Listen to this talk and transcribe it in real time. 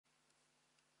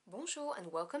Bonjour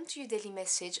and welcome to your daily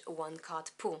message one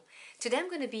card pull. Today I'm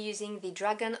going to be using the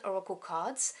Dragon Oracle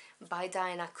cards by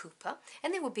Diana Cooper,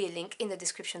 and there will be a link in the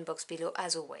description box below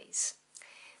as always.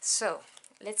 So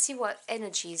let's see what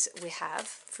energies we have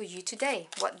for you today.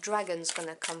 What dragon's going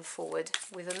to come forward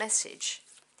with a message?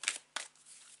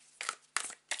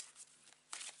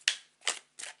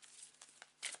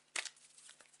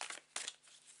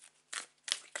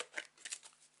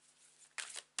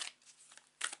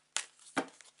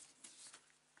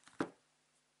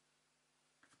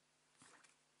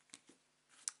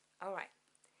 Alright.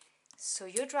 So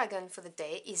your dragon for the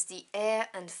day is the Air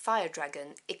and Fire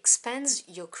Dragon. Expands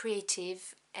your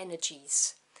creative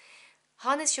energies.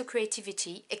 Harness your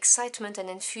creativity, excitement and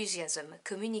enthusiasm.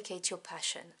 Communicate your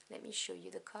passion. Let me show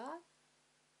you the card.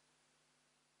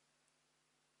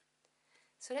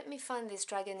 So let me find this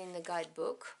dragon in the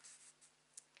guidebook.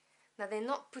 Now they're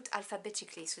not put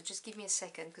alphabetically, so just give me a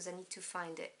second because I need to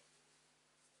find it.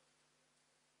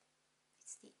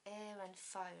 It's the Air and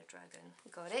Fire Dragon.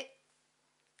 Got it?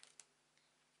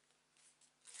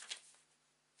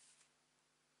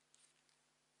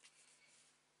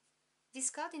 This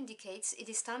card indicates it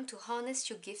is time to harness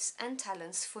your gifts and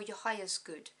talents for your highest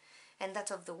good and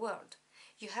that of the world.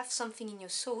 You have something in your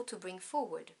soul to bring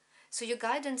forward. So your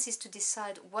guidance is to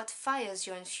decide what fires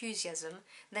your enthusiasm,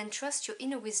 then trust your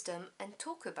inner wisdom and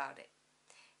talk about it.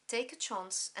 Take a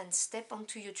chance and step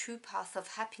onto your true path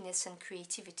of happiness and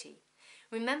creativity.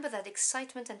 Remember that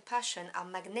excitement and passion are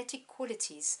magnetic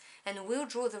qualities and will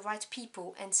draw the right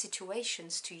people and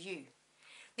situations to you.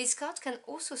 This card can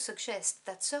also suggest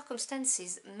that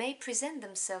circumstances may present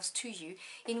themselves to you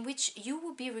in which you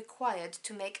will be required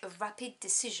to make a rapid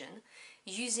decision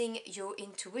using your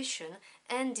intuition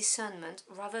and discernment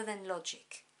rather than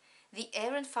logic. The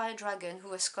Air and Fire Dragon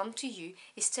who has come to you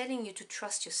is telling you to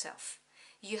trust yourself.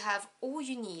 You have all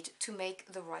you need to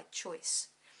make the right choice.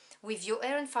 With your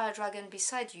Air and Fire Dragon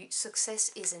beside you,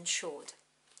 success is ensured.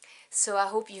 So I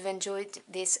hope you've enjoyed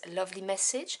this lovely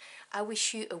message. I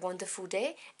wish you a wonderful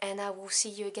day and I will see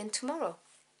you again tomorrow.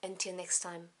 Until next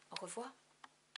time, au revoir.